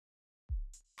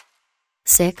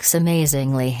6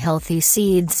 amazingly healthy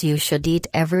seeds you should eat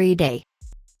every day.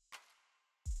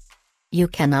 You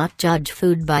cannot judge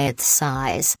food by its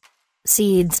size.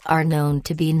 Seeds are known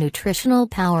to be nutritional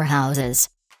powerhouses.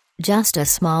 Just a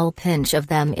small pinch of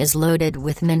them is loaded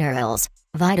with minerals,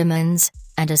 vitamins,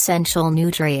 and essential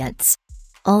nutrients.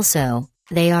 Also,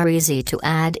 they are easy to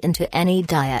add into any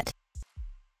diet.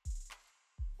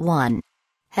 1.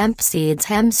 Hemp seeds.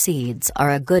 Hemp seeds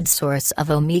are a good source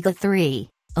of omega-3,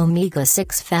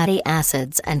 omega-6 fatty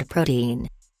acids and protein.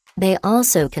 They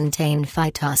also contain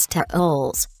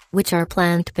phytosterols, which are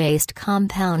plant-based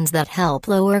compounds that help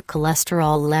lower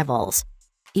cholesterol levels.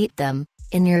 Eat them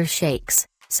in your shakes,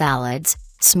 salads,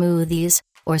 smoothies,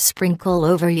 or sprinkle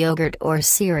over yogurt or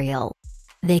cereal.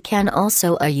 You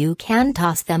can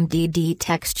toss them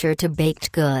texture to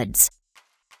baked goods.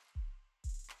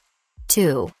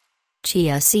 2.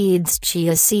 Chia seeds.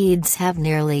 Chia seeds have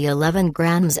nearly 11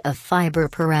 grams of fiber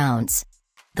per ounce.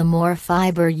 The more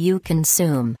fiber you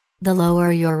consume, the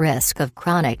lower your risk of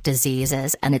chronic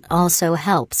diseases, and it also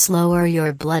helps lower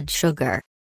your blood sugar.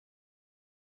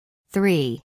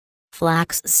 3.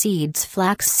 Flax seeds.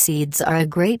 Flax seeds are a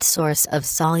great source of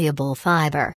soluble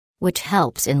fiber, which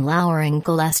helps in lowering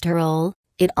cholesterol.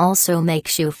 It also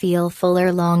makes you feel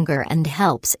fuller longer and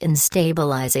helps in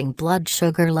stabilizing blood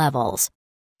sugar levels.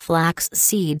 Flax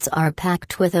seeds are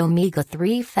packed with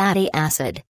omega-3 fatty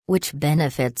acid, which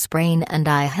benefits brain and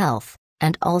eye health,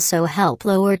 and also help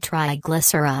lower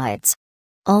triglycerides.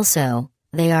 Also,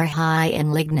 they are high in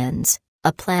lignans,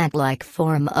 a plant-like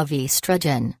form of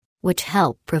estrogen, which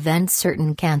help prevent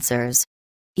certain cancers.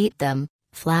 Eat them.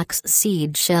 Flax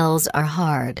seed shells are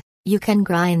hard. You can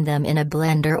grind them in a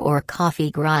blender or coffee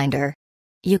grinder.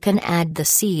 You can add the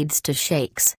seeds to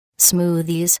shakes,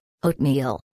 smoothies,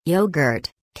 oatmeal, yogurt,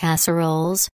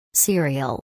 casseroles,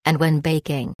 cereal, and when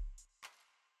baking.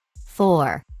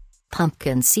 4.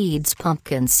 Pumpkin seeds.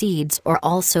 Pumpkin seeds, or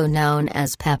also known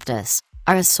as peptis,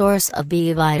 are a source of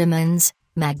B vitamins,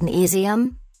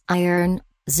 magnesium, iron,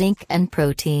 zinc and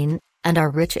protein, and are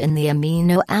rich in the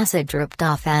amino acid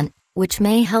tryptophan, which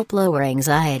may help lower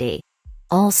anxiety.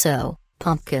 Also,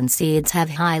 pumpkin seeds have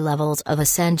high levels of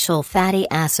essential fatty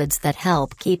acids that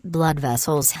help keep blood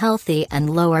vessels healthy and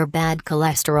lower bad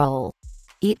cholesterol.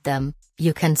 Eat them.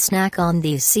 You can snack on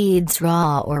these seeds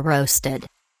raw or roasted.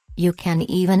 You can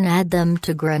even add them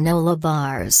to granola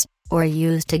bars, or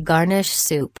use to garnish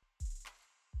soup.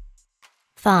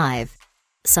 5.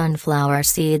 Sunflower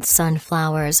seeds.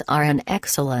 Sunflowers are an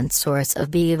excellent source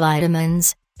of B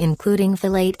vitamins, including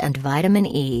folate and vitamin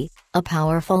E, a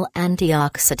powerful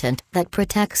antioxidant that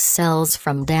protects cells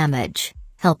from damage,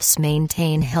 helps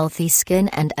maintain healthy skin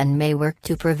and may work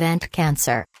to prevent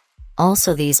cancer.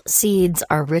 Also, these seeds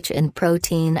are rich in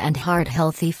protein and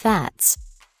heart-healthy fats.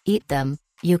 Eat them.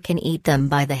 You can eat them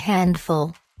by the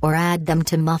handful, or add them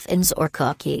to muffins or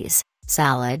cookies,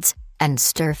 salads, and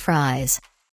stir-fries.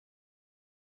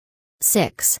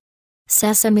 6.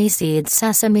 Sesame seeds.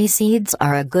 Sesame seeds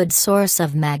are a good source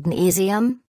of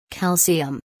magnesium,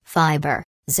 calcium, fiber,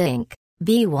 zinc,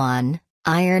 B1,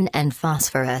 iron and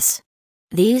phosphorus.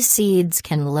 These seeds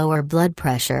can lower blood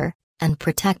pressure, and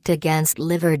protect against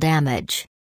liver damage.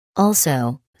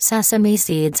 Also, sesame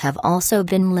seeds have also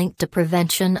been linked to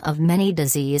prevention of many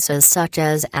diseases such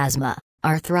as asthma,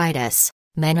 arthritis,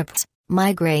 menopause,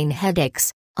 migraine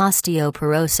headaches,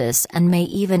 osteoporosis, and may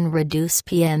even reduce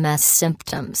PMS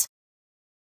symptoms.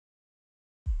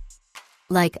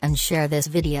 Like and share this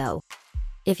video.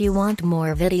 If you want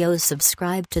more videos,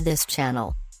 subscribe to this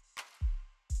channel.